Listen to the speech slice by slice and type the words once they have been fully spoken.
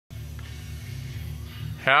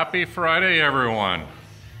Happy Friday, everyone.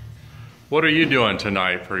 What are you doing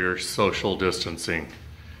tonight for your social distancing?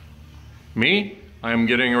 Me? I'm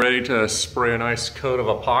getting ready to spray a nice coat of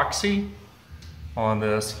epoxy on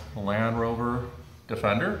this Land Rover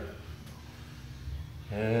Defender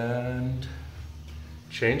and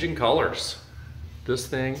changing colors. This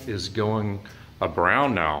thing is going a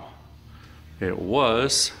brown now. It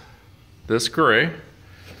was this gray.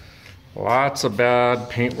 Lots of bad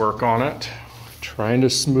paintwork on it. Trying to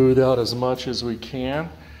smooth out as much as we can,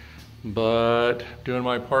 but doing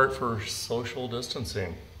my part for social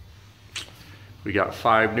distancing. We got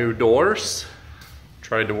 5 new doors.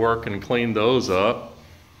 Tried to work and clean those up.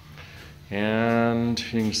 And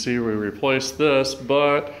you can see we replaced this,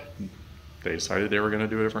 but they decided they were gonna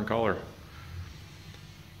do a different color.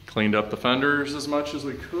 Cleaned up the fenders as much as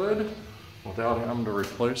we could without having to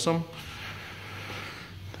replace them.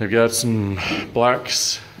 They've got some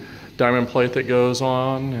blacks diamond plate that goes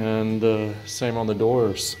on, and same on the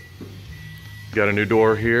doors. Got a new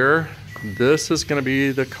door here. This is gonna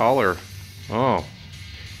be the color. Oh,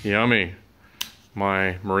 yummy.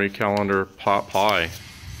 My Marie Callender pot pie.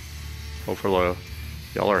 Hopefully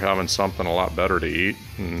y'all are having something a lot better to eat.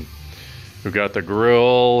 And we've got the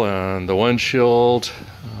grill and the windshield.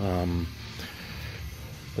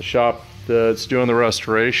 The shop that's doing the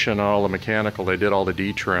restoration, all the mechanical, they did all the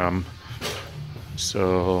D-trim.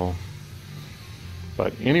 So,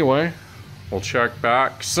 but anyway, we'll check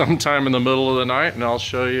back sometime in the middle of the night and I'll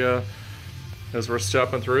show you as we're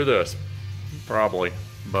stepping through this, probably,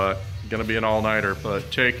 but gonna be an all-nighter.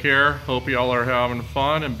 But take care, hope y'all are having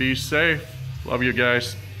fun and be safe. Love you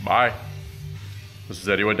guys, bye. This is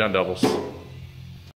Eddie with Den Devils.